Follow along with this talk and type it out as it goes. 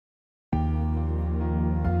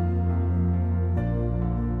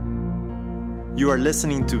You are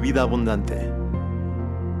listening to Vida Abundante.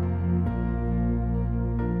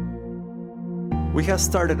 We have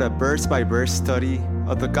started a verse-by-verse study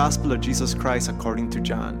of the Gospel of Jesus Christ according to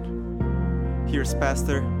John. Here's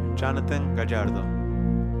Pastor Jonathan Gallardo.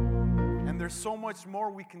 And there's so much more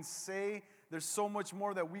we can say. There's so much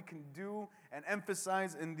more that we can do and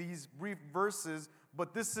emphasize in these brief verses.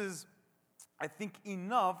 But this is, I think,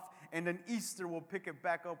 enough. And then Easter will pick it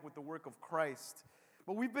back up with the work of Christ.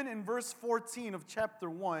 But we've been in verse 14 of chapter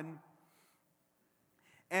 1.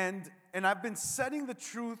 And I've been setting the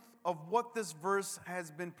truth of what this verse has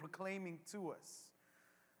been proclaiming to us.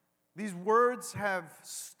 These words have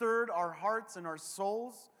stirred our hearts and our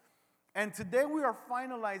souls. And today we are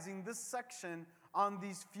finalizing this section on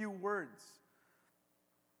these few words.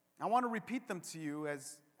 I want to repeat them to you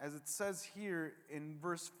as it says here in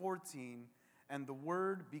verse 14, and the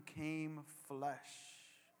Word became flesh.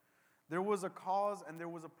 There was a cause and there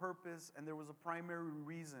was a purpose and there was a primary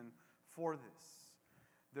reason for this.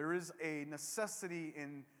 There is a necessity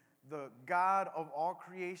in the God of all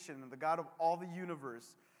creation and the God of all the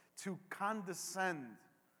universe to condescend,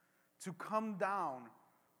 to come down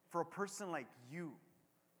for a person like you.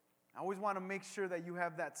 I always want to make sure that you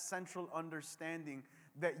have that central understanding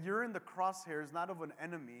that you're in the crosshairs, not of an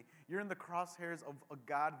enemy. You're in the crosshairs of a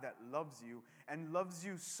God that loves you and loves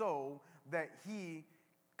you so that He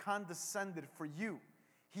condescended for you.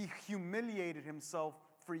 He humiliated Himself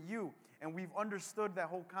for you. And we've understood that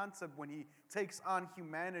whole concept when He takes on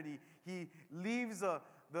humanity. He leaves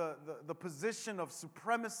the position of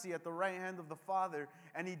supremacy at the right hand of the Father,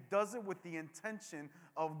 and He does it with the intention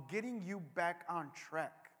of getting you back on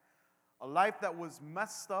track. A life that was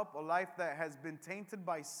messed up, a life that has been tainted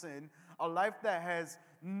by sin, a life that has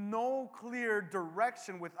no clear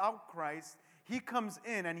direction without Christ. He comes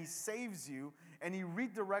in and He saves you, and He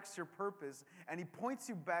redirects your purpose, and He points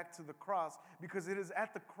you back to the cross, because it is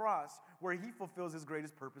at the cross where He fulfills His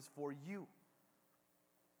greatest purpose for you.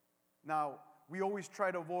 Now, we always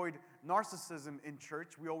try to avoid narcissism in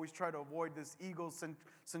church. We always try to avoid this ego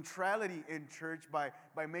centrality in church by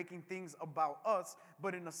making things about us.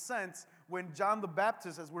 But in a sense, when John the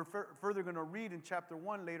Baptist, as we're further going to read in chapter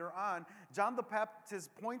 1 later on, John the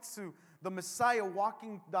Baptist points to the Messiah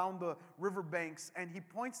walking down the riverbanks, and he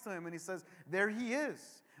points to Him and he says, there He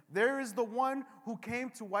is. There is the one who came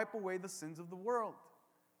to wipe away the sins of the world.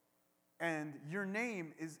 And your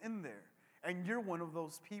name is in there. And you're one of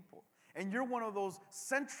those people. And you're one of those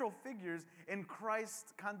central figures in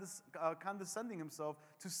Christ condescending Himself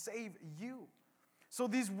to save you. So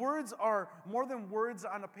these words are more than words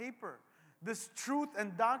on a paper. This truth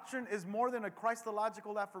and doctrine is more than a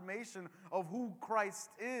Christological affirmation of who Christ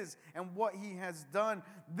is and what He has done.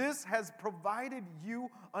 This has provided you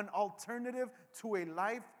an alternative to a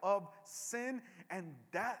life of sin and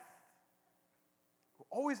death. We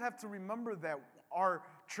always have to remember that our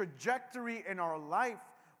trajectory in our life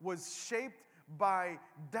was shaped by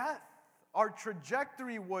death. Our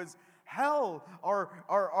trajectory was hell.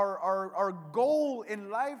 Our goal in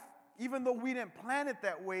life, even though we didn't plan it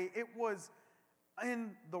that way, it was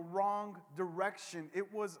in the wrong direction.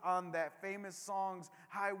 It was on that famous song's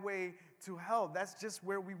highway to hell. That's just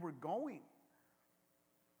where we were going.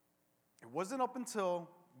 It wasn't up until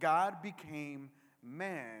God became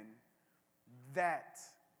man that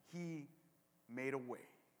He made a way,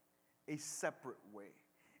 a separate way,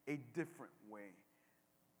 a different way.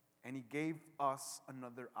 And He gave us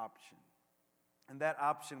another option. And that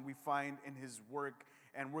option we find in His work.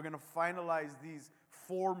 And we're going to finalize these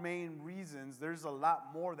 4 main reasons. There's a lot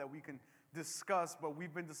more that we can discuss, but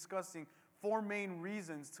we've been discussing 4 main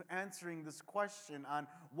reasons to answering this question on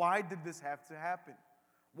why did this have to happen?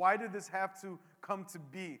 Why did this have to come to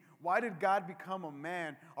be? Why did God become a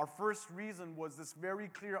man? Our first reason was this very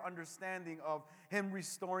clear understanding of Him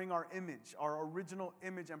restoring our image, our original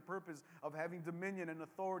image and purpose of having dominion and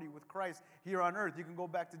authority with Christ here on earth. You can go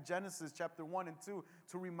back to Genesis chapter 1 and 2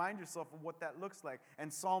 to remind yourself of what that looks like,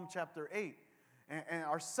 and Psalm chapter 8. And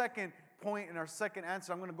our second point and our second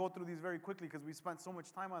answer, I'm going to go through these very quickly because we spent so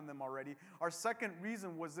much time on them already. Our second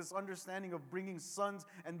reason was this understanding of bringing sons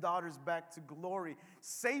and daughters back to glory,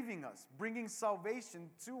 saving us, bringing salvation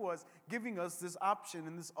to us, giving us this option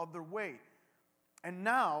in this other way. And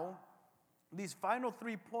now, these final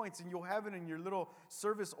 3 points, and you'll have it in your little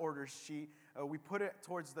service order sheet. We put it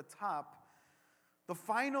towards the top. The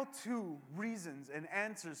final 2 reasons and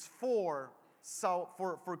answers for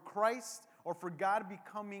Christ, or for God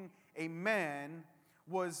becoming a man,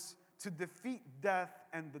 was to defeat death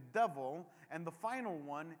and the devil. And the final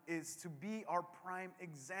one is to be our prime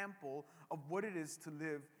example of what it is to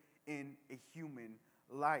live in a human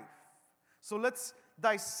life. So let's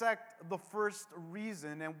dissect the first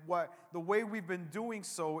reason, and the way we've been doing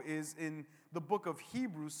so is in the book of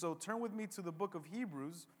Hebrews. So turn with me to the book of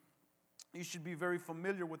Hebrews. You should be very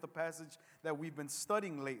familiar with the passage that we've been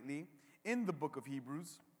studying lately in the book of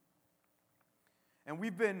Hebrews. And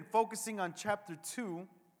we've been focusing on chapter 2.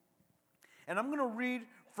 And I'm going to read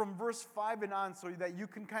from verse 5 and on so that you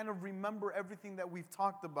can kind of remember everything that we've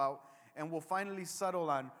talked about, and we'll finally settle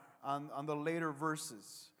on the later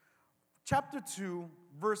verses. Chapter 2,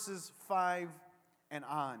 verses 5 and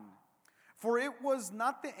on. For it was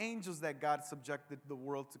not the angels that God subjected the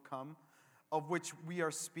world to come, of which we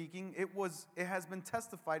are speaking. It has been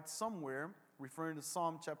testified somewhere, referring to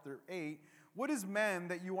Psalm chapter 8, what is man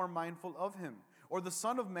that you are mindful of him? Or the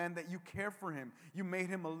Son of Man that you care for him? You made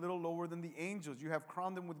him a little lower than the angels. You have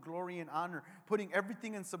crowned him with glory and honor, putting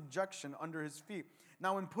everything in subjection under his feet.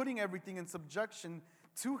 Now in putting everything in subjection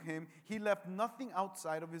to him, he left nothing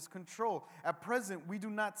outside of his control. At present, we do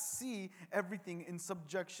not see everything in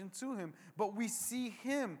subjection to him, but we see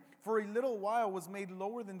him for a little while was made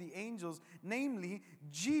lower than the angels, namely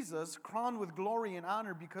Jesus, crowned with glory and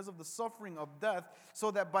honor because of the suffering of death,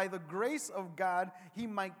 so that by the grace of God he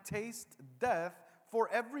might taste death for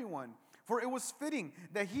everyone. For it was fitting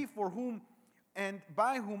that he, for whom and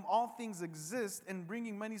by whom all things exist, and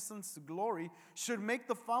bringing many sons to glory, should make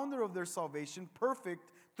the founder of their salvation perfect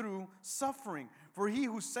through suffering. For he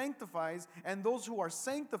who sanctifies and those who are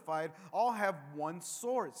sanctified all have one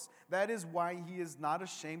source. That is why he is not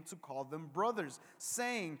ashamed to call them brothers,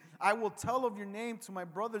 saying, I will tell of your name to my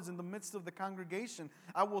brothers in the midst of the congregation.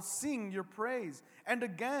 I will sing your praise. And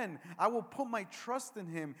again, I will put my trust in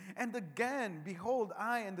him. And again, behold,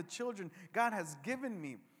 I and the children God has given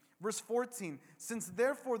me. Verse 14, since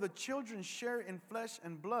therefore the children share in flesh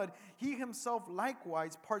and blood, he himself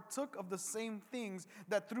likewise partook of the same things,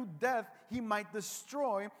 that through death he might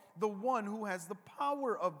destroy the one who has the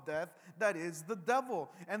power of death, that is the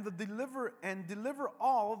devil, and deliver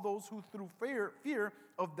all those who through fear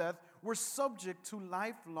of death were subject to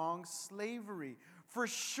lifelong slavery. For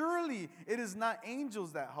surely it is not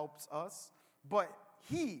angels that helps us, but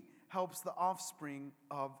he helps the offspring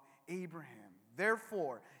of Abraham.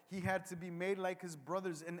 Therefore, he had to be made like his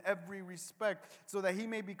brothers in every respect, so that he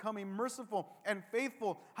may become a merciful and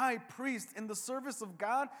faithful high priest in the service of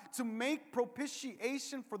God, to make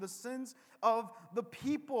propitiation for the sins of the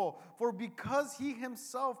people. For because he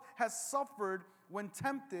himself has suffered when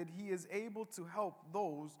tempted, he is able to help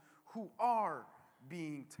those who are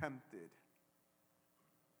being tempted.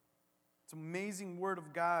 It's an amazing word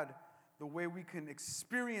of God, the way we can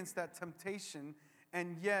experience that temptation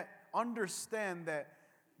and yet understand that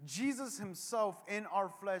Jesus himself in our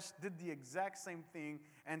flesh did the exact same thing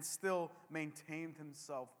and still maintained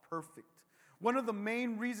himself perfect. One of the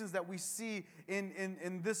main reasons that we see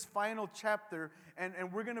in this final chapter,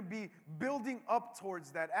 and we're going to be building up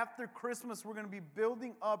towards that. After Christmas, we're going to be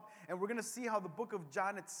building up, and we're going to see how the book of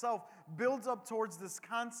John itself builds up towards this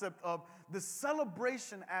concept of the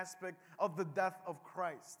celebration aspect of the death of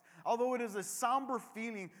Christ. Although it is a somber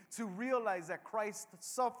feeling to realize that Christ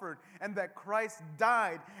suffered and that Christ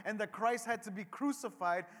died and that Christ had to be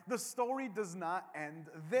crucified, the story does not end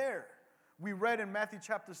there. We read in Matthew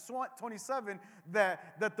chapter 27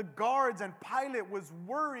 that the guards and Pilate was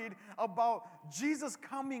worried about Jesus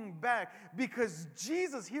coming back, because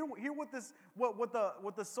Jesus, hear what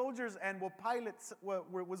the soldiers and what Pilate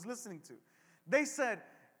was listening to. They said,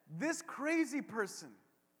 this crazy person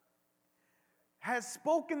has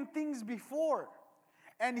spoken things before,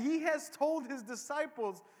 and he has told his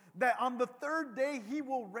disciples that on the third day he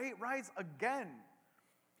will rise again.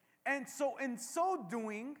 And so in so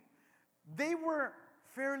doing, they were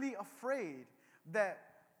fairly afraid that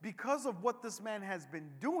because of what this man has been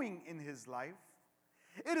doing in his life,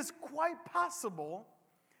 it is quite possible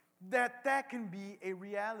that can be a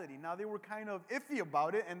reality. Now, they were kind of iffy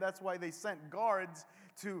about it, and that's why they sent guards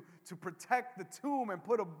to protect the tomb and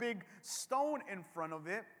put a big stone in front of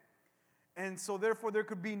it. And so, therefore, there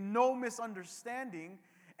could be no misunderstanding.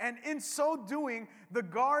 And in so doing, the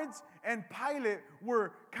guards and Pilate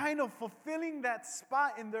were kind of fulfilling that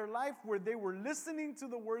spot in their life where they were listening to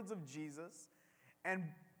the words of Jesus and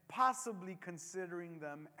possibly considering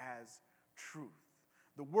them as truth.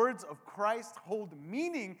 The words of Christ hold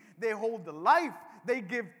meaning, they hold life, they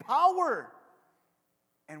give power.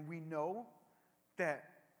 And we know that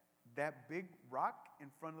big rock in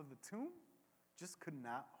front of the tomb just could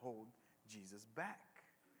not hold Jesus back.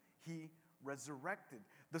 He resurrected.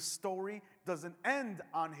 The story doesn't end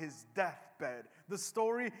on his deathbed. The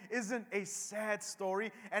story isn't a sad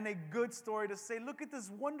story and a good story to say, look at this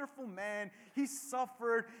wonderful man. He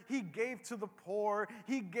suffered. He gave to the poor.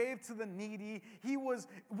 He gave to the needy. He was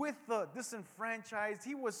with the disenfranchised.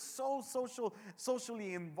 He was so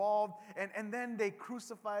socially involved. And then they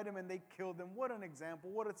crucified him and they killed him. What an example.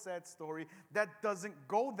 What a sad story. That doesn't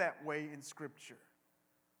go that way in Scripture.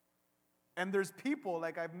 And there's people,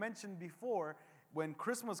 like I've mentioned before, when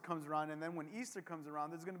Christmas comes around and then when Easter comes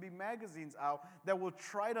around, there's going to be magazines out that will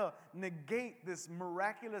try to negate this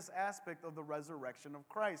miraculous aspect of the resurrection of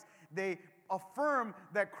Christ. They affirm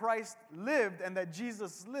that Christ lived and that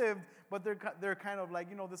Jesus lived, but they're kind of like,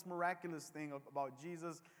 this miraculous thing about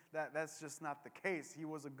Jesus, that's just not the case. He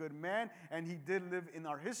was a good man and he did live in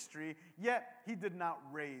our history, yet he did not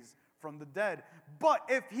raise from the dead. But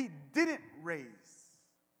if he didn't raise,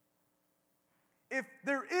 if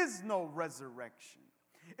there is no resurrection,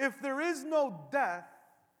 if there is no death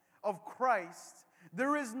of Christ,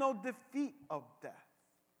 there is no defeat of death.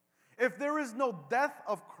 If there is no death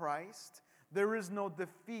of Christ, there is no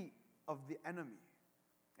defeat of the enemy.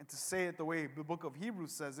 And to say it the way the book of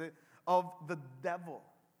Hebrews says it, of the devil.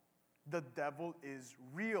 The devil is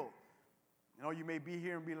real. You may be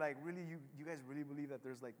here and be like, really, you guys really believe that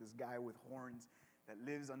there's like this guy with horns that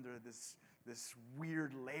lives under this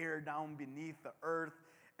weird layer down beneath the earth,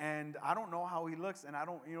 and I don't know how he looks, and I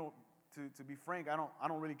don't, to be frank, I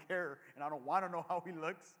don't really care, and I don't want to know how he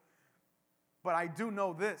looks, but I do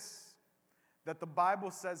know this, that the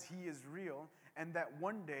Bible says he is real, and that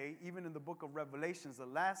one day, even in the book of Revelations, the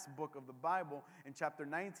last book of the Bible, in chapter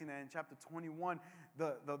 19 and in chapter 21,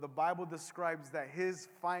 the Bible describes that his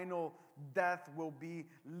final death will be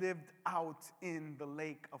lived out in the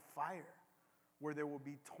lake of fire, where there will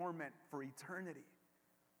be torment for eternity.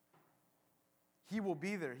 He will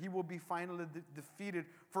be there. He will be finally defeated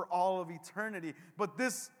for all of eternity. But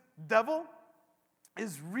this devil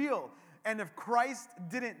is real. And if Christ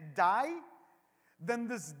didn't die, then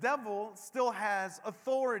this devil still has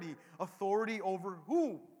authority. Authority over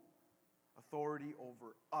who? Authority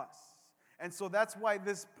over us. And so that's why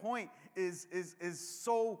this point is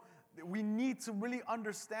so. We need to really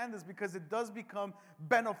understand this, because it does become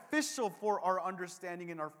beneficial for our understanding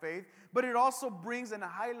in our faith, but it also brings and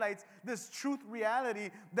highlights this truth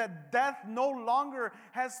reality that death no longer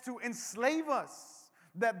has to enslave us,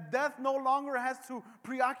 that death no longer has to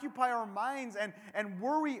preoccupy our minds and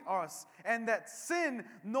worry us, and that sin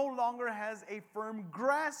no longer has a firm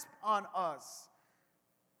grasp on us.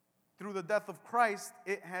 Through the death of Christ,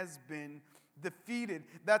 it has been defeated.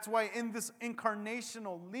 That's why in this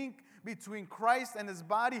incarnational link between Christ and his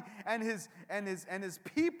body and his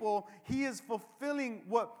people, he is fulfilling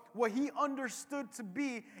what he understood to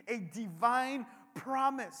be a divine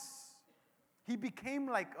promise. He became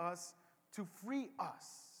like us to free us.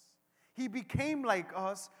 He became like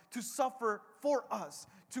us to suffer for us,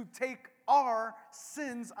 to take our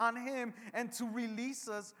sins on him and to release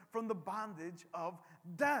us from the bondage of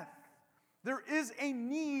death. There is a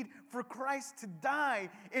need for Christ to die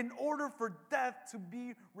in order for death to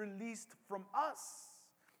be released from us.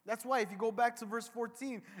 That's why if you go back to verse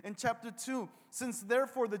 14 in chapter 2, since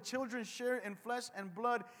therefore the children share in flesh and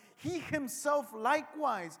blood, he himself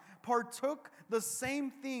likewise partook the same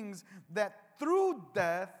things, that through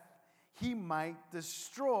death he might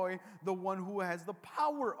destroy the one who has the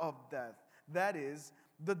power of death, that is,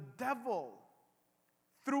 the devil.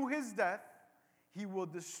 Through his death, he will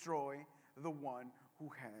destroy the one who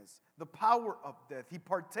has the power of death. He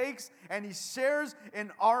partakes and he shares in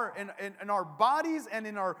our bodies and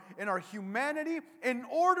in our humanity in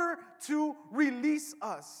order to release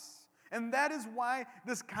us. And that is why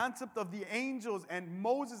this concept of the angels and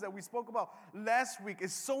Moses that we spoke about last week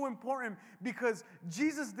is so important, because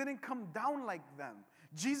Jesus didn't come down like them.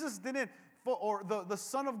 Jesus didn't, or the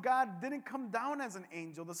Son of God didn't come down as an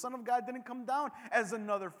angel. The Son of God didn't come down as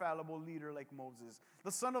another fallible leader like Moses.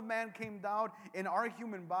 The Son of Man came down in our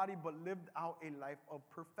human body but lived out a life of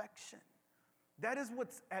perfection. That is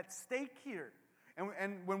what's at stake here.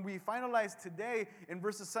 And when we finalize today in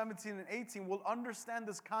verses 17 and 18, we'll understand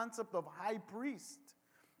this concept of high priest,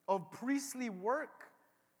 of priestly work.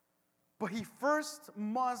 But he first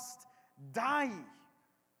must die.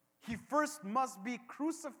 He first must be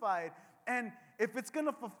crucified. And if it's going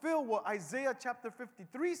to fulfill what Isaiah chapter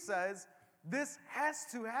 53 says, this has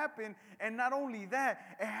to happen. And not only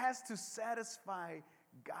that, it has to satisfy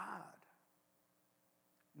God.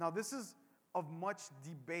 Now, this is of much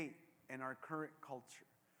debate in our current culture.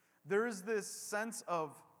 There is this sense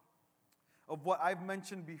of what I've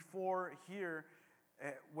mentioned before here,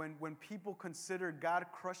 when people consider God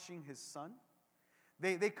crushing his son,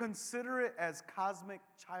 they consider it as cosmic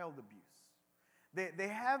child abuse. They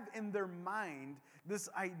have in their mind this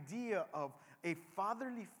idea of a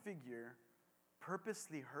fatherly figure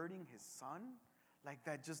purposely hurting his son. Like,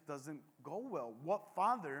 that just doesn't go well. What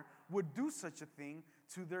father would do such a thing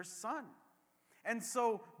to their son? And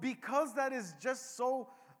so, because that is just so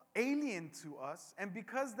alien to us, and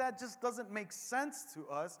because that just doesn't make sense to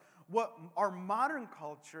us, what our modern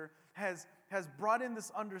culture has brought in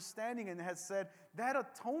this understanding and has said that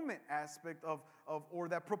atonement aspect or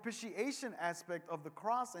that propitiation aspect of the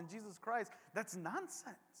cross and Jesus Christ, that's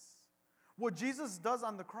nonsense. What Jesus does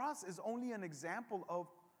on the cross is only an example of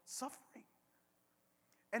suffering.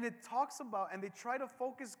 And it talks about, and they try to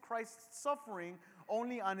focus Christ's suffering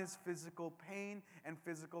only on his physical pain and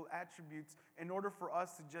physical attributes in order for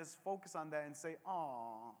us to just focus on that and say,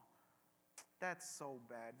 oh, that's so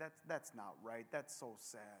bad. That's not right. That's so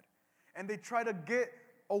sad. And they try to get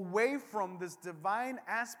away from this divine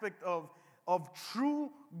aspect of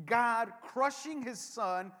true God crushing his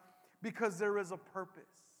son because there is a purpose.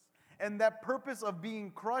 And that purpose of being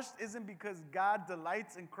crushed isn't because God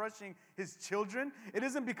delights in crushing his children. It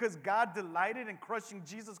isn't because God delighted in crushing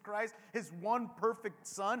Jesus Christ, his one perfect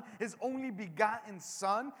son, his only begotten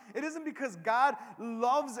son. It isn't because God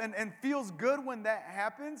loves and feels good when that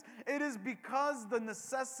happens. It is because the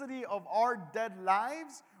necessity of our dead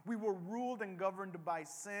lives, we were ruled and governed by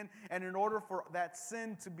sin. And in order for that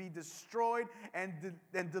sin to be destroyed and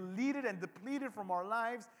deleted and depleted from our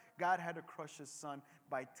lives, God had to crush his son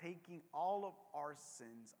by taking all of our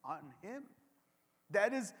sins on him.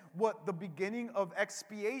 That is what the beginning of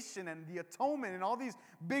expiation and the atonement and all these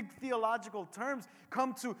big theological terms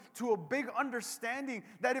come to a big understanding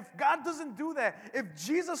that if God doesn't do that, if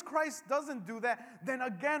Jesus Christ doesn't do that, then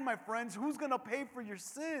again, my friends, who's going to pay for your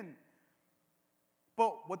sin?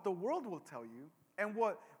 But what the world will tell you, and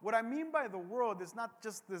what I mean by the world is not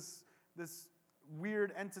just this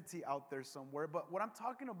weird entity out there somewhere, but what I'm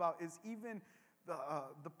talking about is even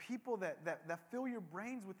the people that fill your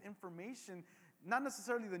brains with information, not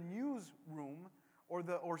necessarily the newsroom or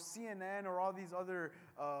CNN or all these other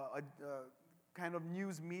kind of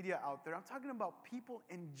news media out there. I'm talking about people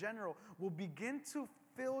in general will begin to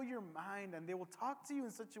fill your mind, and they will talk to you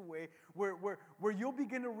in such a way where you'll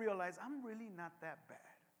begin to realize, I'm really not that bad.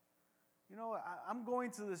 You know, I'm going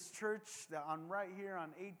to this church that I'm right here on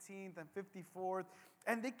 18th and 54th,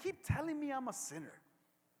 and they keep telling me I'm a sinner.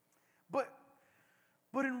 But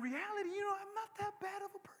in reality, you know, I'm not that bad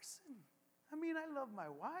of a person. I mean, I love my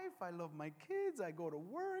wife, I love my kids, I go to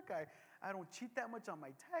work, I don't cheat that much on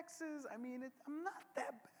my taxes. I mean, I'm not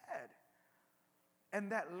that bad.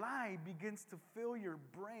 And that lie begins to fill your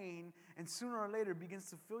brain, and sooner or later begins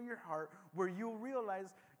to fill your heart, where you'll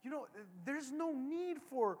realize, you know, there's no need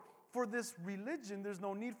for this religion, there's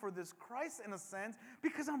no need for this Christ in a sense,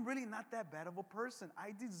 because I'm really not that bad of a person.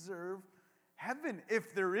 I deserve heaven.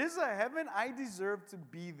 If there is a heaven, I deserve to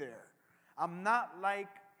be there. I'm not like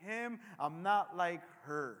him, I'm not like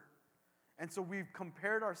her. And so we've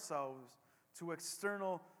compared ourselves to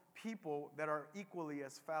external people that are equally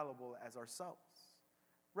as fallible as ourselves,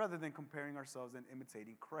 rather than comparing ourselves and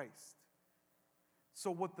imitating Christ. So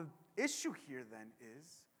what the issue here then is,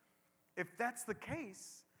 if that's the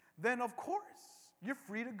case, then of course, you're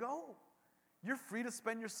free to go. You're free to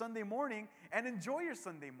spend your Sunday morning and enjoy your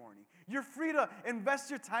Sunday morning. You're free to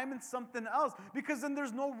invest your time in something else, because then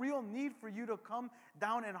there's no real need for you to come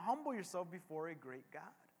down and humble yourself before a great God.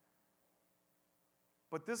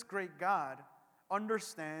 But this great God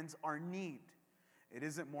understands our need. It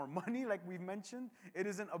isn't more money, like we've mentioned. It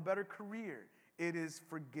isn't a better career. It is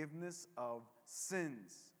forgiveness of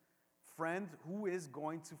sins. Friend, who is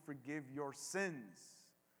going to forgive your sins?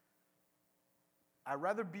 I'd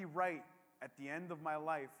rather be right at the end of my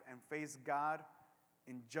life and face God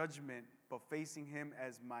in judgment, but facing him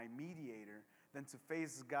as my mediator, than to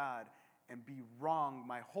face God and be wrong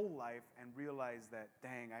my whole life and realize that,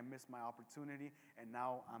 dang, I missed my opportunity, and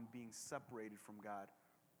now I'm being separated from God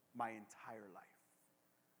my entire life.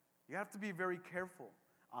 You have to be very careful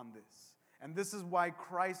on this. And this is why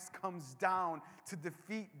Christ comes down to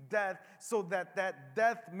defeat death, so that that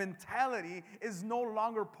death mentality is no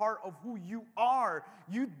longer part of who you are.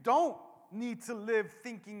 You don't need to live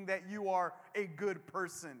thinking that you are a good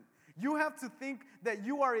person. You have to think that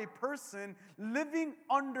you are a person living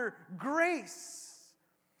under grace.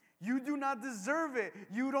 You do not deserve it.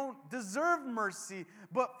 You don't deserve mercy.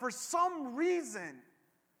 But for some reason,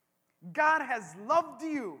 God has loved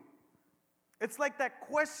you. It's like that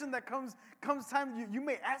question that comes time you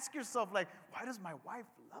may ask yourself, like, why does my wife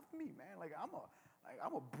love me, man? Like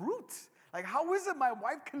I'm a brute. Like, how is it my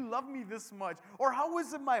wife can love me this much? Or how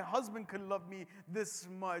is it my husband can love me this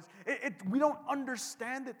much? We don't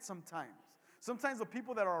understand it sometimes. Sometimes the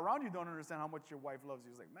people that are around you don't understand how much your wife loves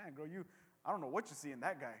you. It's like, man, girl, I don't know what you see in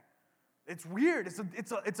that guy. It's weird. It's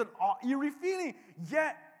an eerie feeling.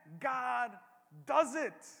 Yet God does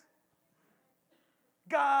it.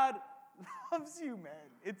 God loves you, man.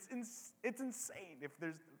 It's insane, if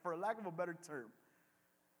there's, for lack of a better term.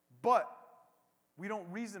 But we don't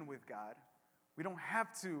reason with God. We don't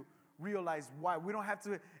have to realize why. We don't have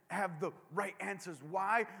to have the right answers.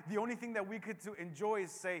 Why? The only thing that we could to enjoy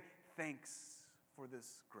is say, thanks for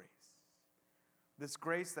this grace. This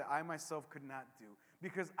grace that I myself could not do,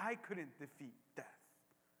 because I couldn't defeat death.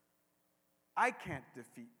 I can't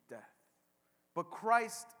defeat death. But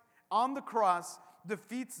Christ on the cross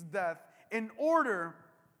defeats death in order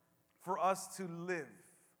for us to live.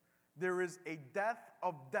 There is a death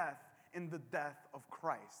of death in the death of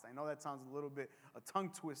Christ. I know that sounds a little bit a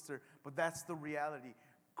tongue twister, but that's the reality.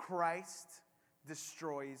 Christ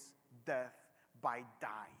destroys death by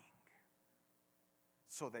dying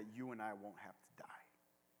so that you and I won't have to die.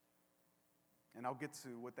 And I'll get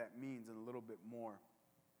to what that means in a little bit more.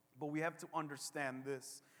 But we have to understand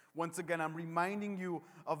this. Once again, I'm reminding you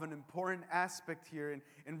of an important aspect here.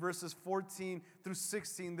 In verses 14 through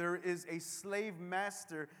 16, there is a slave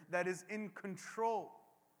master that is in control.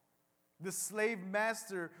 The slave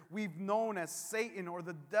master we've known as Satan or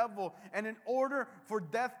the devil. And in order for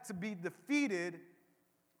death to be defeated,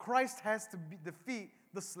 Christ has to defeat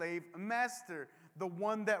the slave master, the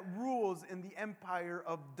one that rules in the empire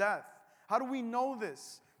of death. How do we know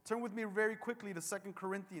this? Turn with me very quickly to 2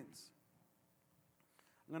 Corinthians.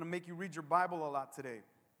 I'm going to make you read your Bible a lot today.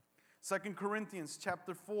 2 Corinthians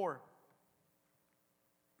chapter 4,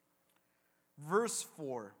 verse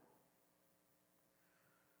 4.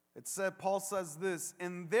 Paul says this,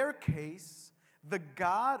 in their case, the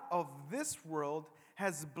God of this world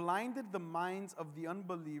has blinded the minds of the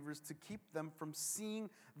unbelievers to keep them from seeing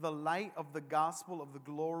the light of the gospel of the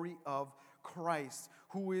glory of Christ,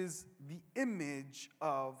 who is the image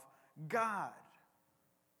of God.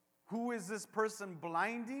 Who is this person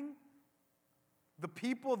blinding? The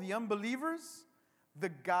people, the unbelievers? The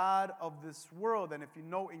God of this world. And if you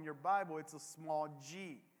know in your Bible, it's a small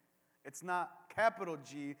g. It's not capital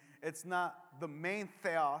G. It's not the main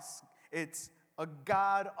theos. It's a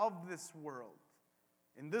God of this world.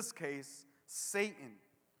 In this case, Satan.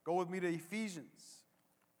 Go with me to Ephesians.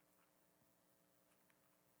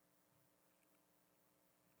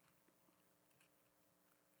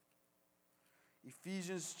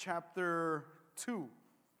 Ephesians chapter 2,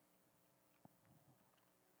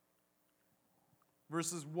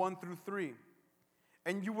 verses 1 through 3.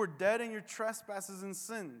 And you were dead in your trespasses and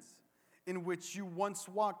sins, in which you once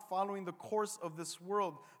walked, following the course of this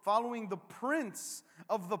world, following the prince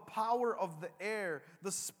of the power of the air,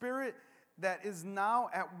 the spirit that is now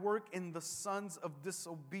at work in the sons of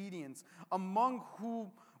disobedience, among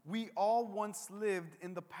whom we all once lived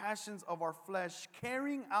in the passions of our flesh,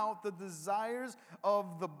 carrying out the desires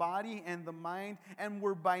of the body and the mind, and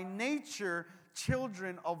were by nature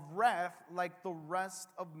children of wrath like the rest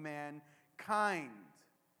of mankind.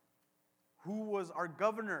 Who was our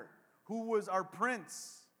governor? Who was our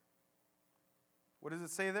prince? What does it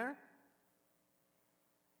say there?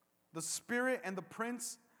 The spirit and the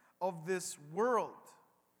prince of this world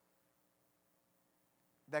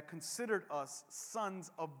that considered us sons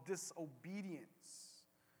of disobedience.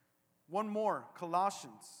 One more,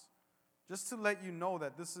 Colossians. Just to let you know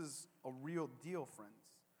that this is a real deal, friends.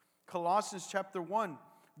 Colossians chapter 1,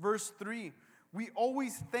 verse 3. We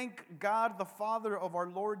always thank God the Father of our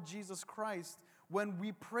Lord Jesus Christ when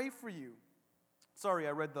we pray for you. Sorry,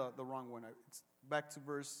 I read the wrong one. It's back to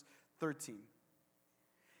verse 13.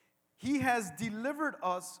 He has delivered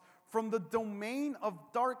us from the domain of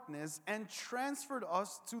darkness and transferred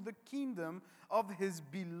us to the kingdom of his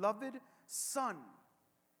beloved Son.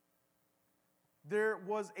 There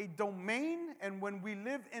was a domain, and when we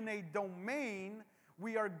live in a domain,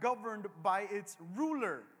 we are governed by its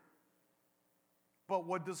ruler. But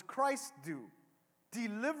what does Christ do?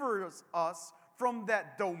 Delivers us from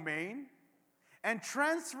that domain and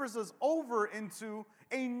transfers us over into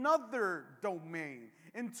another domain,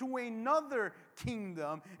 into another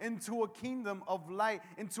kingdom, into a kingdom of light,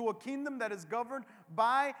 into a kingdom that is governed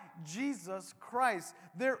by Jesus Christ.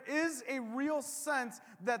 There is a real sense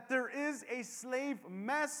that there is a slave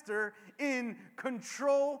master in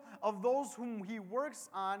control of those whom he works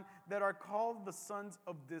on that are called the sons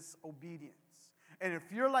of disobedience. And if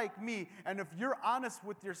you're like me, and if you're honest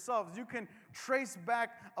with yourselves, you can trace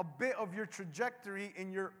back a bit of your trajectory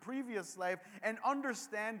in your previous life and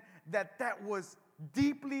understand that was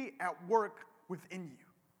deeply at work within you.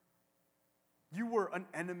 You were an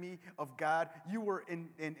enemy of God. You were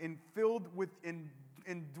indwelt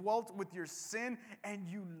with your sin, and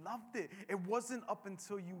you loved it. It wasn't up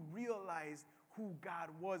until you realized who God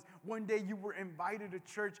was. One day you were invited to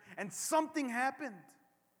church, and something happened.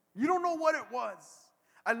 You don't know what it was.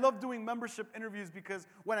 I love doing membership interviews because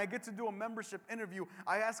when I get to do a membership interview,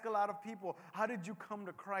 I ask a lot of people, how did you come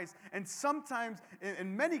to Christ? And sometimes,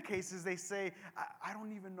 in many cases, they say, I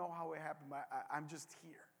don't even know how it happened. I'm just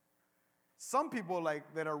here. Some people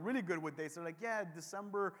that are really good with dates, they're like, yeah,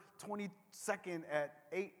 December 22nd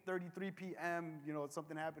at 8:33 p.m.,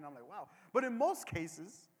 something happened. I'm like, wow. But in most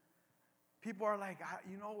cases, people are like,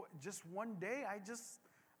 just one day,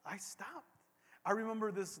 I stopped. I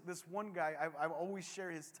remember this one guy, I always share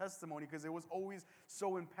his testimony because it was always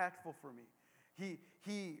so impactful for me.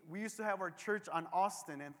 We used to have our church on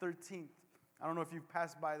Austin and 13th. I don't know if you've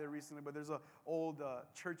passed by there recently, but there's an old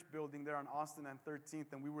church building there on Austin and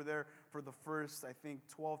 13th, and we were there for the first, I think,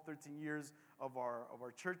 12, 13 years of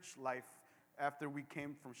our church life after we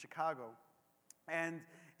came from Chicago. And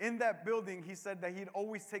in that building, he said that he'd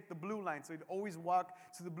always take the blue line. So he'd always walk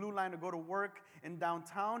to the blue line to go to work in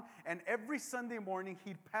downtown. And every Sunday morning,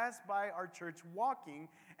 he'd pass by our church walking,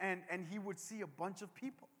 and he would see a bunch of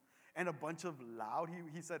people. And a bunch of loud,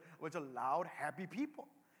 he said, a bunch of loud, happy people.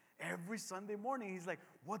 Every Sunday morning, he's like,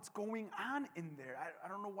 what's going on in there? I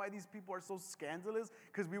don't know why these people are so scandalous,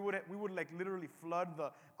 because we would literally flood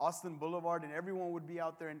the Austin Boulevard, and everyone would be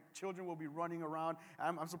out there, and children will be running around.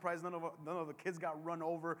 I'm surprised none of the kids got run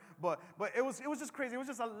over, but it was just crazy. It was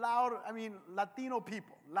just a loud, Latino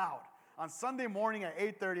people, loud. On Sunday morning at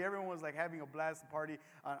 8:30, everyone was having a blast party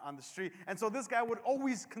on the street. And so this guy would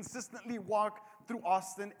always consistently walk through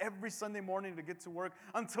Austin every Sunday morning to get to work,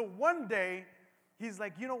 until one day, he's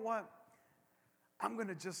like, you know what? I'm going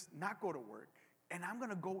to just not go to work, and I'm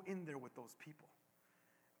going to go in there with those people.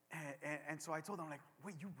 And so I told him,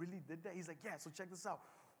 wait, you really did that? He's like, yeah, so check this out.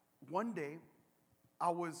 One day, I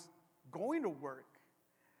was going to work,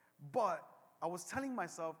 but I was telling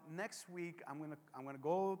myself, next week, I'm going to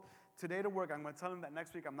go today to work. I'm going to tell him that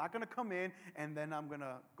next week I'm not going to come in, and then I'm going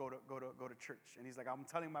to go to church. And he's like, I'm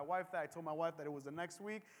telling my wife that. I told my wife that it was the next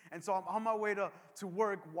week. And so I'm on my way to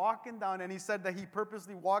work, walking down, and he said that he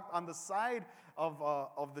purposely walked on the side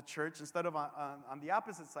of the church instead of on the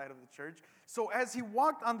opposite side of the church. So as he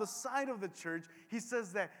walked on the side of the church, he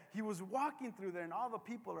says that he was walking through there, and all the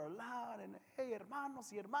people are loud, and hey,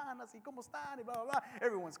 hermanos y hermanas, y cómo están, y blah, blah, blah.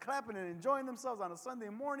 Everyone's clapping and enjoying themselves on a Sunday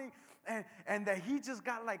morning, and that he just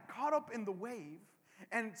got caught up in the wave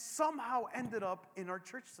and somehow ended up in our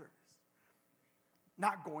church service,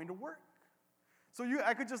 not going to work. So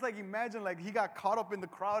I could just imagine he got caught up in the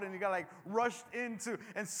crowd, and he got rushed into,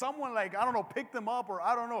 and someone I don't know, picked him up, or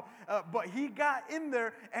I don't know, but he got in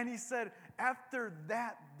there, and he said, after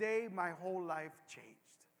that day, my whole life changed.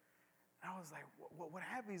 And I was like, what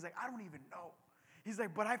happened? He's like, I don't even know. He's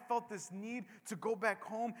like, but I felt this need to go back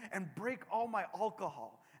home and break all my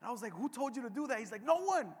alcohol. And I was like, who told you to do that? He's like, no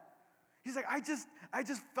one. He's like, I just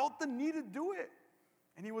felt the need to do it.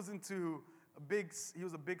 And he was a big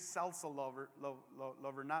salsa lover,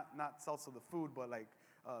 not salsa the food, but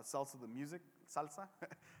salsa the music, salsa.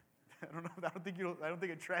 I don't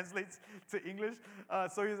think it translates to English.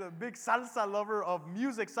 So he's a big salsa lover of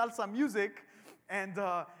music, salsa music. And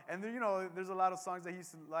there, there's a lot of songs that he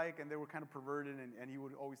used to like, and they were kind of perverted, and he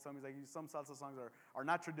would always tell me, he's like, some salsa songs are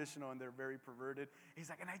not traditional, and they're very perverted. He's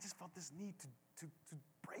like, and I just felt this need to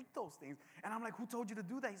break those things. And I'm like, who told you to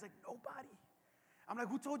do that? He's like, nobody. I'm like,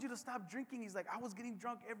 who told you to stop drinking? He's like, I was getting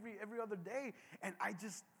drunk every other day, and I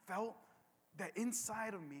just felt that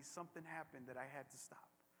inside of me something happened that I had to stop.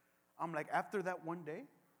 I'm like, after that one day?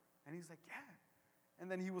 And he's like, yeah. And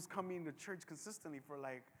then he was coming to church consistently for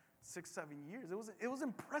 6, 7 years. It was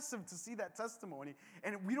impressive to see that testimony.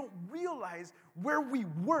 And we don't realize where we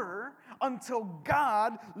were until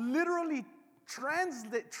God literally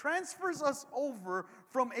transfers us over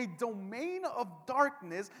from a domain of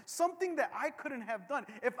darkness, something that I couldn't have done.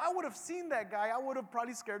 If I would have seen that guy, I would have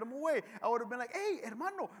probably scared him away. I would have been like, hey,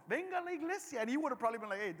 hermano, venga a la iglesia. And he would have probably been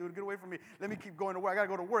like, hey, dude, get away from me. Let me keep going to work. I got to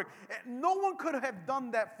go to work. And no one could have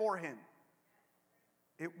done that for him.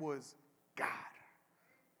 It was God.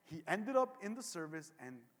 He ended up in the service,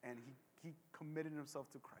 and he committed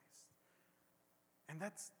himself to Christ. And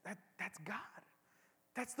that's God.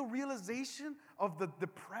 That's the realization of the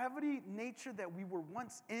depravity nature that we were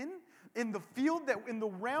once in the field, in the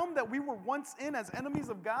realm that we were once in as enemies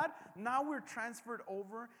of God. Now we're transferred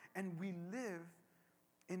over, and we live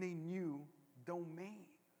in a new domain.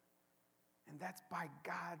 And that's by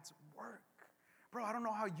God's work, Bro, I don't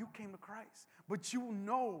know how you came to Christ, but you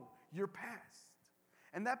know your past.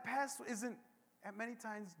 And that past isn't at many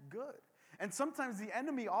times good. And sometimes the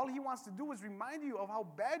enemy, all he wants to do is remind you of how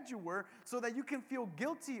bad you were so that you can feel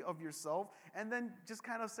guilty of yourself and then just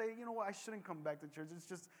kind of say, you know what, I shouldn't come back to church. It's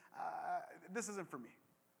just, this isn't for me.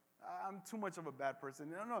 I'm too much of a bad person.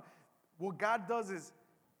 No. What God does is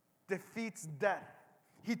defeats death.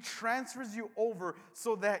 He transfers you over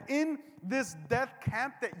so that in this death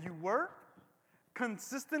camp that you were,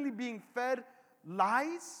 consistently being fed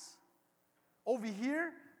lies, over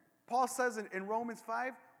here, Paul says in Romans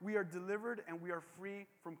 5, we are delivered and we are free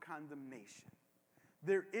from condemnation.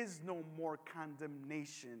 There is no more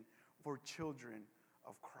condemnation for children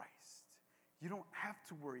of Christ. You don't have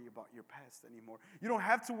to worry about your past anymore. You don't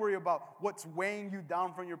have to worry about what's weighing you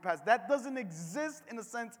down from your past. That doesn't exist in a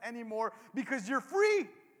sense anymore because you're free.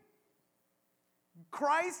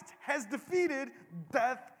 Christ has defeated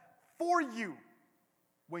death for you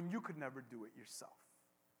when you could never do it yourself.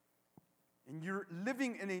 And you're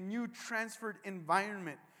living in a new transferred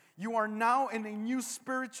environment. You are now in a new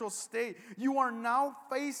spiritual state. You are now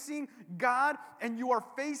facing God and you are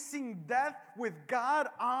facing death with God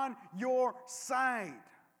on your side.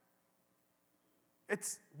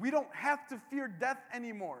 We don't have to fear death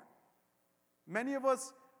anymore. Many of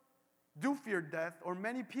us do fear death, or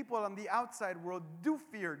many people on the outside world do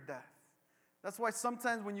fear death. That's why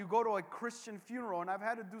sometimes when you go to a Christian funeral, and I've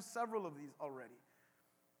had to do several of these already,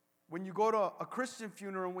 when you go to a Christian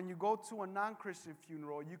funeral and when you go to a non-Christian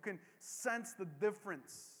funeral, you can sense the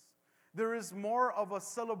difference. There is more of a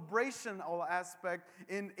celebrational aspect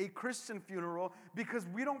in a Christian funeral because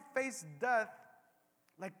we don't face death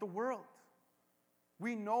like the world.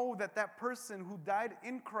 We know that that person who died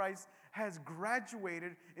in Christ has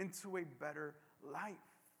graduated into a better life.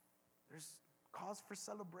 There's cause for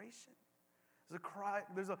celebration. There's a cry.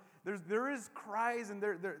 There is cries and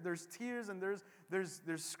there's tears and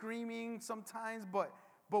there's screaming sometimes, but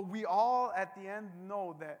we all at the end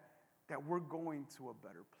know that we're going to a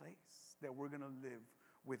better place, that we're going to live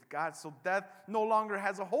with God. So death no longer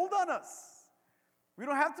has a hold on us. We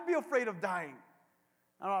don't have to be afraid of dying.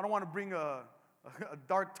 I don't want to bring a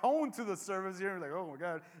dark tone to the service here. Like, oh my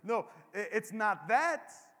God. No, it's not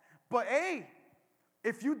that. But hey,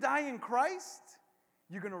 if you die in Christ,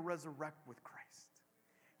 you're going to resurrect with Christ.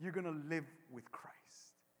 You're going to live with Christ.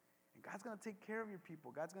 And God's going to take care of your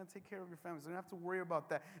people. God's going to take care of your families. You don't have to worry about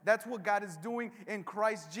that. That's what God is doing in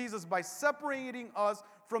Christ Jesus by separating us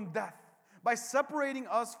from death, by separating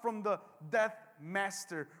us from the death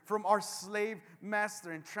master, from our slave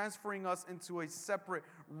master, and transferring us into a separate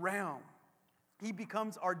realm. He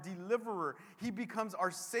becomes our deliverer. He becomes our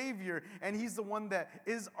savior. And he's the one that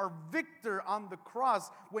is our victor on the cross.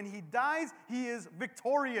 When he dies, he is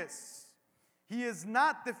victorious. He is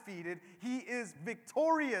not defeated. He is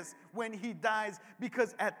victorious when he dies.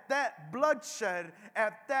 Because at that bloodshed,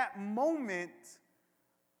 at that moment,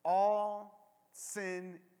 all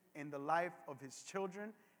sin in the life of his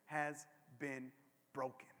children has been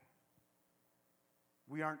broken.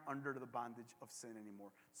 We aren't under the bondage of sin anymore.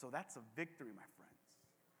 So that's a victory, my friends.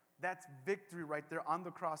 That's victory right there on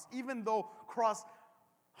the cross. Even though Christ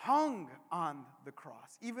hung on the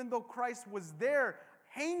cross, even though Christ was there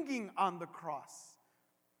hanging on the cross,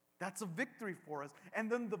 that's a victory for us.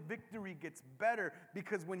 And then the victory gets better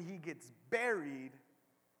because when he gets buried,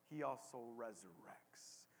 he also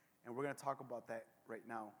resurrects. And we're going to talk about that right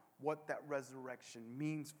now, what that resurrection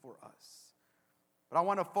means for us. But I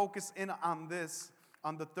want to focus in on this,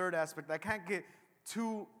 on the third aspect. I can't get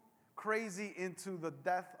too crazy into the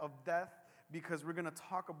death of death because we're going to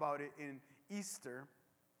talk about it in Easter.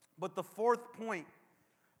 But the fourth point,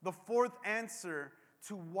 the fourth answer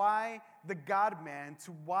to why the God-man,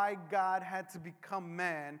 to why God had to become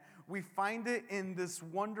man, we find it in this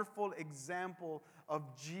wonderful example of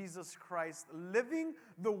Jesus Christ living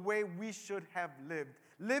the way we should have lived,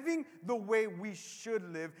 living the way we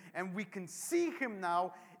should live, and we can see him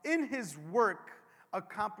now in his work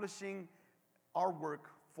accomplishing our work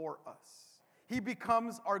for us. He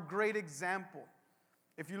becomes our great example.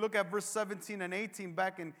 If you look at verse 17 and 18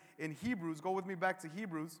 back in Hebrews, go with me back to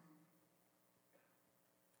Hebrews.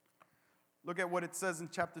 Look at what it says in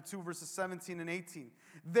chapter 2, verses 17 and 18.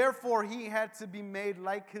 Therefore, he had to be made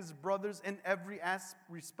like his brothers in every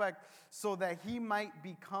respect, so that he might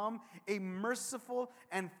become a merciful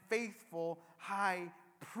and faithful high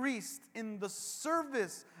priest in the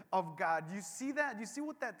service of God. You see that? You see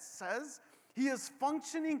what that says? He is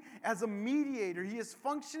functioning as a mediator. He is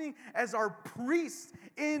functioning as our priest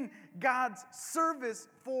in God's service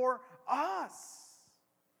for us.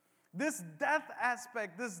 This death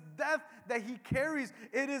aspect, this death that he carries,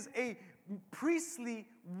 it is a priestly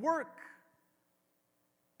work.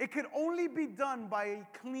 It could only be done by a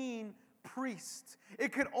clean priest.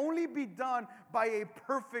 It could only be done by a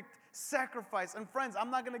perfect sacrifice. And friends, I'm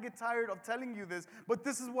not going to get tired of telling you this, but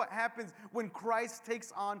this is what happens when Christ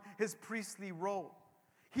takes on his priestly role.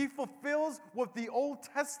 He fulfills what the Old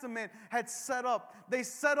Testament had set up. They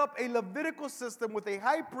set up a Levitical system with a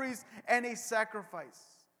high priest and a sacrifice.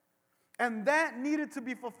 And that needed to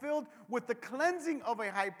be fulfilled with the cleansing of a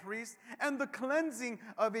high priest and the cleansing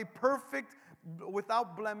of a perfect,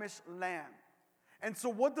 without blemish lamb. And so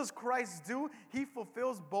what does Christ do? He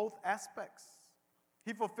fulfills both aspects.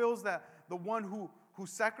 He fulfills the one who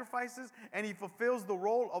sacrifices, and he fulfills the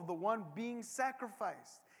role of the one being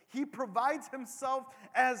sacrificed. He provides himself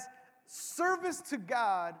as service to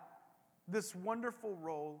God, this wonderful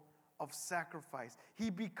role of sacrifice. He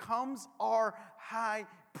becomes our high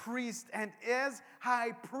priest, and as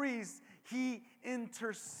high priest, he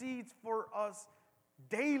intercedes for us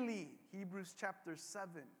daily. Hebrews chapter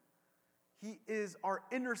 7. He is our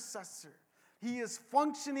intercessor. He is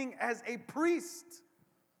functioning as a priest.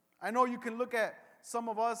 I know you can look at some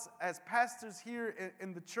of us as pastors here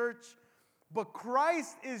in the church, but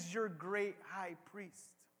Christ is your great high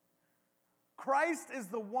priest. Christ is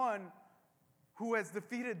the one who has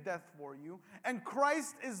defeated death for you, and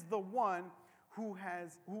Christ is the one who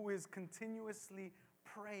is continuously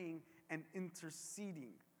praying and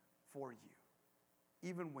interceding for you,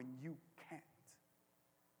 even when you can't.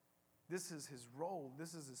 This is his role.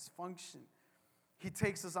 This is his function. He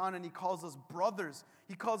takes us on and he calls us brothers.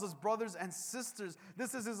 He calls us brothers and sisters.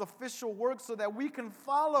 This is his official work so that we can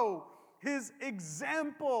follow his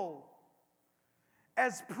example.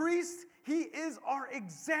 As priest, he is our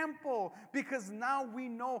example because now we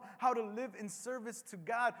know how to live in service to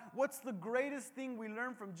God. What's the greatest thing we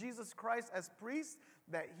learn from Jesus Christ as priest?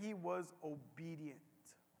 That he was obedient.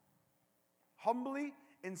 Humbly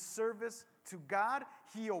in service to God,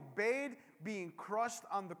 he obeyed, being crushed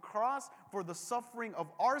on the cross for the suffering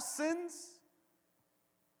of our sins.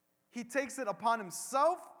 He takes it upon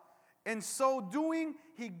himself. In so doing,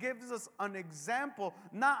 he gives us an example,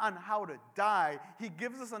 not on how to die. He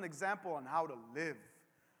gives us an example on how to live.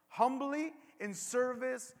 Humbly in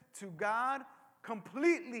service to God,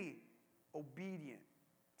 completely obedient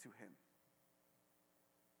to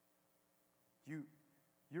him.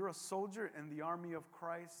 You're a soldier in the army of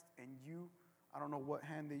Christ, and I don't know what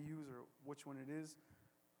hand they use or which one it is,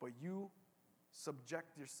 but you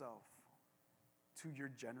subject yourself to your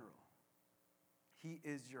general. He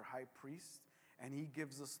is your high priest, and he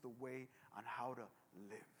gives us the way on how to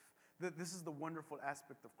live. This is the wonderful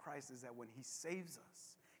aspect of Christ, is that when he saves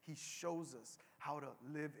us, he shows us how to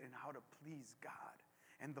live and how to please God.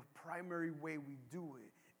 And the primary way we do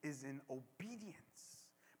it is in obedience,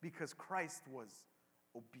 because Christ was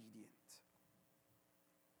obedient.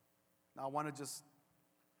 Now I want to just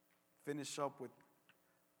finish up with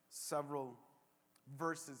several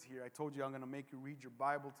verses here. I told you I'm going to make you read your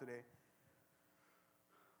Bible today.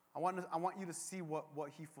 I want you to see what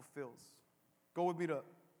he fulfills. Go with me to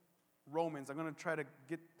Romans. I'm going to try to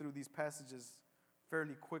get through these passages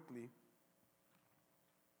fairly quickly.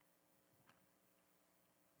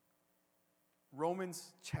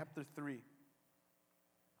 Romans chapter 3.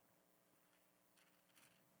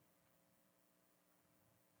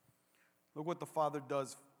 Look what the Father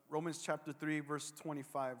does. Romans chapter 3, verse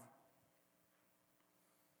 25.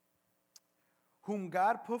 Whom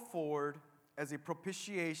God put forward as a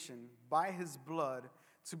propitiation by his blood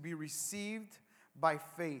to be received by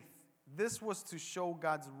faith. This was to show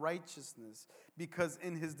God's righteousness, because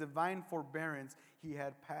in his divine forbearance he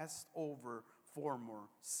had passed over former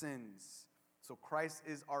sins. So Christ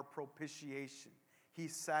is our propitiation. He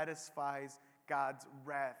satisfies God's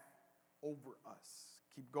wrath over us.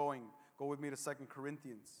 Keep going. Go with me to 2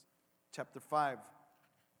 Corinthians chapter 5,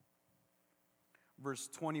 verse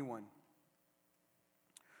 21.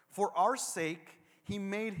 For our sake he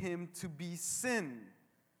made him to be sin,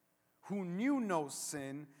 who knew no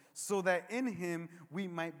sin, so that in him we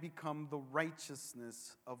might become the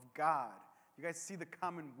righteousness of God. You guys see the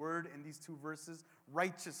common word in these two verses?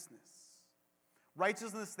 Righteousness.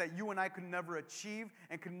 Righteousness that you and I could never achieve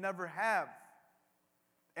and could never have.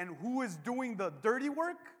 And who is doing the dirty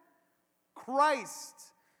work? Christ.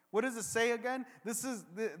 What does it say again? This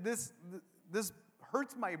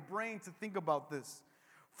hurts my brain to think about this.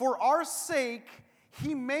 For our sake,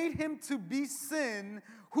 he made him to be sin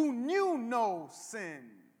who knew no sin.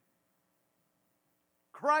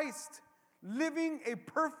 Christ, living a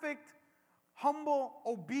perfect, humble,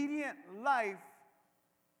 obedient life.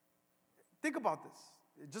 Think about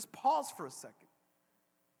this. Just pause for a second.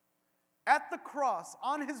 at the cross,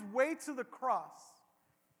 on his way to the cross,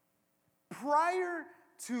 prior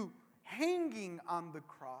to hanging on the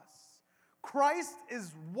cross, Christ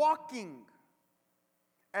is walking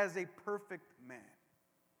as a perfect man.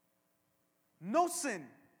 No sin,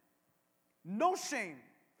 no shame.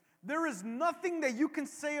 There is nothing that you can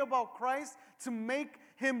say about Christ to make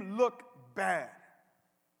him look bad.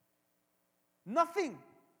 Nothing.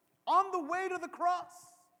 On the way to the cross.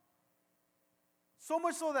 So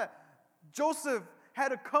much so that Joseph had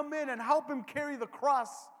to come in and help him carry the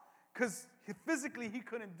cross because physically he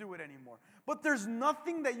couldn't do it anymore. But there's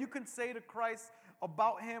nothing that you can say to Christ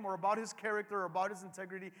about him or about his character or about his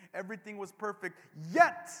integrity. Everything was perfect.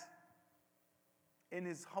 Yet, in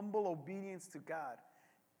his humble obedience to God,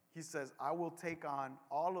 he says, I will take on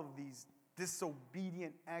all of these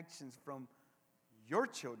disobedient actions from your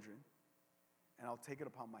children, and I'll take it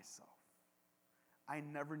upon myself. I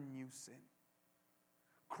never knew sin.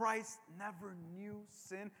 Christ never knew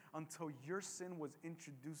sin until your sin was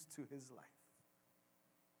introduced to his life.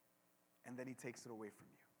 And then he takes it away from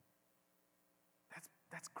you.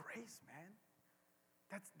 That's grace,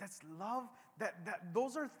 man. That's love.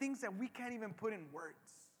 Those are things that we can't even put in words.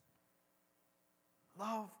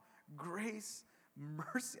 Love, grace,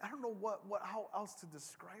 mercy. I don't know how else to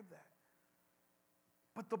describe that.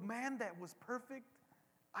 But the man that was perfect,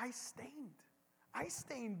 I stained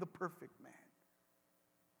the perfect man.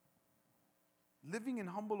 Living in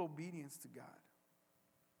humble obedience to God.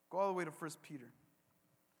 Go all the way to 1 Peter.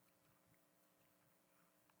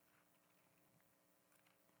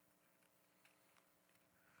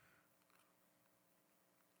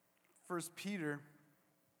 First Peter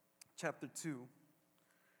chapter 2,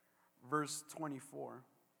 verse 24.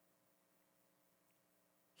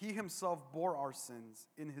 He himself bore our sins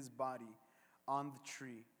in his body on the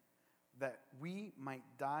tree, that we might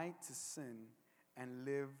die to sin and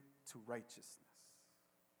live to righteousness.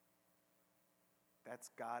 That's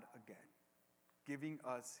God again, giving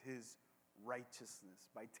us his righteousness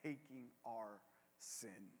by taking our sin.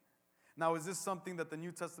 Now, is this something that the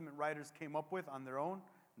New Testament writers came up with on their own?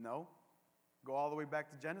 No. Go all the way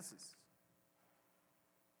back to Genesis.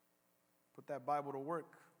 Put that Bible to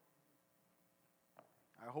work.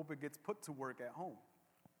 I hope it gets put to work at home.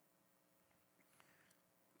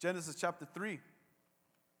 Genesis chapter 3.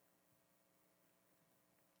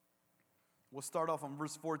 We'll start off on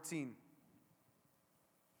verse 14.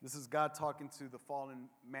 This is God talking to the fallen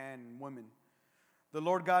man and woman. The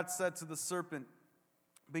Lord God said to the serpent,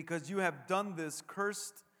 because you have done this,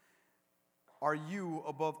 cursed are you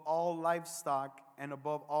above all livestock and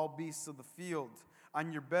above all beasts of the field.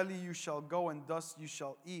 On your belly you shall go, and dust you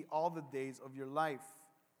shall eat all the days of your life.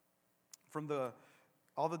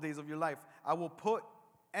 All the days of your life. I will put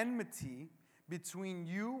enmity between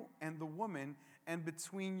you and the woman, and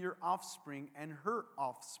between your offspring and her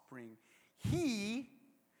offspring. He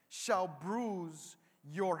shall bruise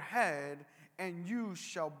your head, and you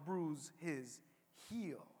shall bruise his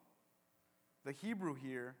heel. The Hebrew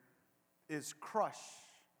here is crush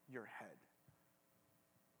your head.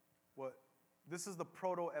 This is the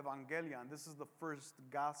proto-evangelion. This is the first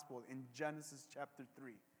gospel in Genesis chapter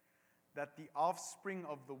 3. That the offspring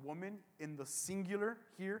of the woman, in the singular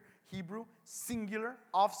here, Hebrew, singular,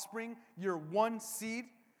 offspring, your one seed,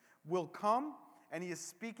 will come, and he is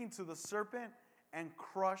speaking to the serpent, and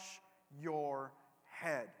crush your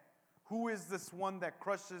head. Who is this one that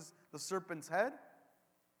crushes the serpent's head?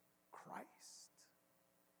 Christ.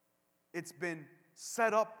 It's been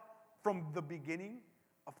set up from the beginning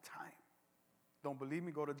of time. Don't believe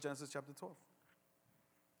me? Go to Genesis chapter 12.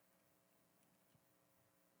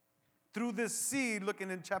 Through this seed, looking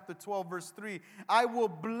in chapter 12, verse 3, I will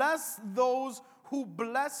bless those who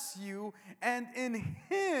bless you, and in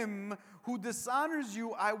him who dishonors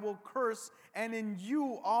you I will curse, and in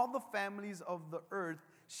you all the families of the earth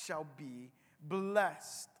shall be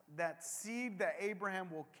blessed. That seed that Abraham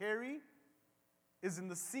will carry is in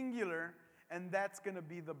the singular, and that's going to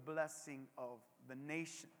be the blessing of the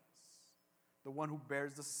nations, the one who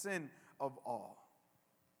bears the sin of all.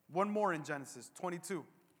 One more in Genesis 22.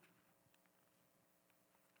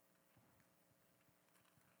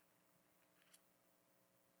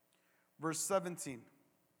 Verse 17.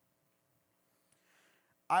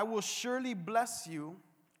 I will surely bless you,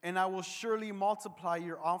 and I will surely multiply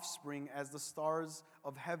your offspring as the stars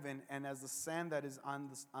of heaven and as the sand that is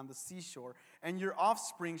on the seashore. And your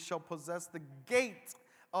offspring shall possess the gate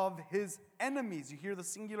of his enemies. You hear the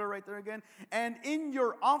singular right there again? And in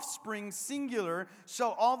your offspring, singular,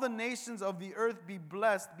 shall all the nations of the earth be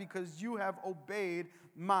blessed, because you have obeyed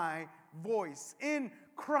my voice. In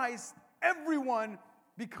Christ, everyone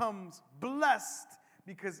becomes blessed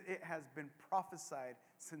because it has been prophesied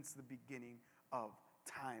since the beginning of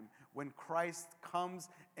time. When Christ comes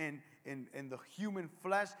in the human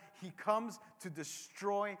flesh, he comes to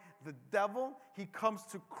destroy the devil. He comes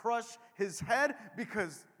to crush his head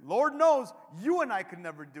because Lord knows you and I could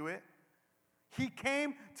never do it. He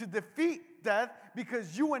came to defeat death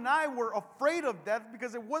because you and I were afraid of death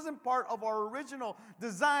because it wasn't part of our original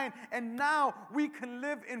design. And now we can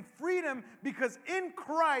live in freedom because in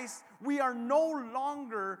Christ we are no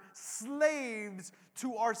longer slaves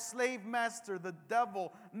to our slave master, the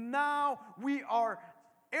devil. Now we are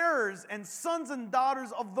heirs and sons and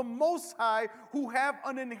daughters of the Most High who have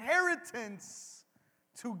an inheritance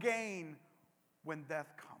to gain when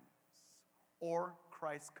death comes or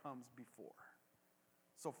Christ comes before.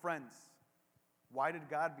 So friends, why did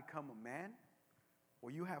God become a man?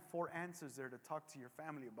 Well, you have 4 answers there to talk to your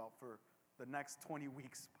family about for the next 20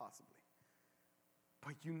 weeks possibly.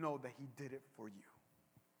 But you know that he did it for you.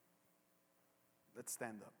 Let's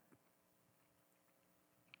stand up.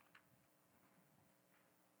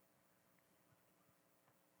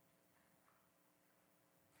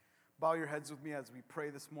 Bow your heads with me as we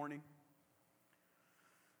pray this morning.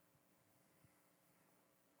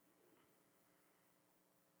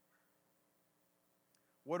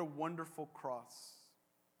 What a wonderful cross.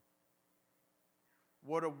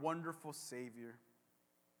 What a wonderful Savior.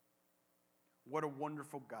 What a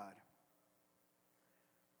wonderful God.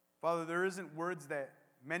 Father, there isn't words that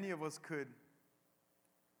many of us could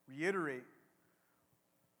reiterate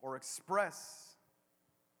or express.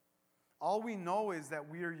 All we know is that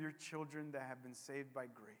we are your children that have been saved by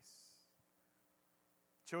grace.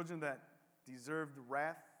 Children that deserved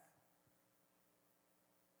wrath.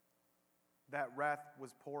 That wrath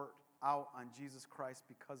was poured out on Jesus Christ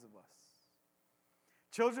because of us.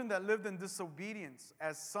 Children that lived in disobedience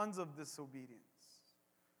as sons of disobedience.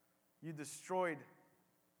 You destroyed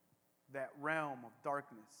that realm of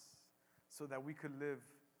darkness so that we could live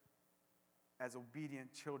as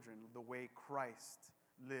obedient children the way Christ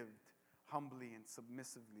lived, humbly and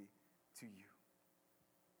submissively to you.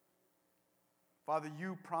 Father,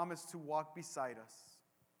 you promised to walk beside us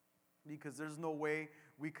because there's no way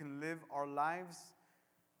we can live our lives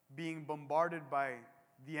being bombarded by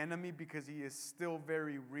the enemy because he is still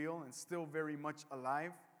very real and still very much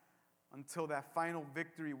alive until that final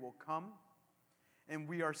victory will come. And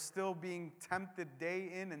we are still being tempted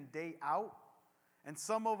day in and day out. And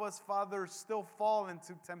some of us, Father, still fall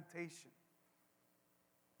into temptation.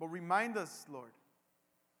 But remind us, Lord,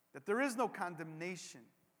 that there is no condemnation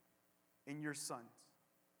in your sons.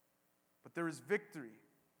 But there is victory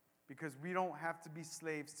because we don't have to be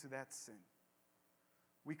slaves to that sin.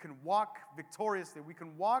 We can walk victoriously. We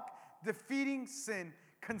can walk defeating sin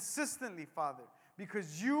consistently, Father,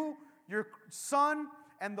 because you, your Son,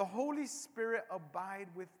 and the Holy Spirit abide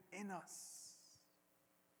within us.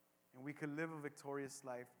 And we can live a victorious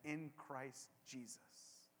life in Christ Jesus.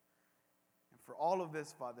 And for all of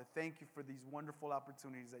this, Father, thank you for these wonderful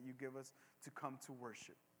opportunities that you give us to come to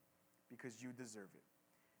worship because you deserve it.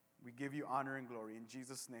 We give you honor and glory in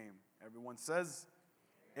Jesus' name. Everyone says,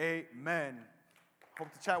 amen.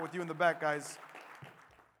 Hope to chat with you in the back, guys.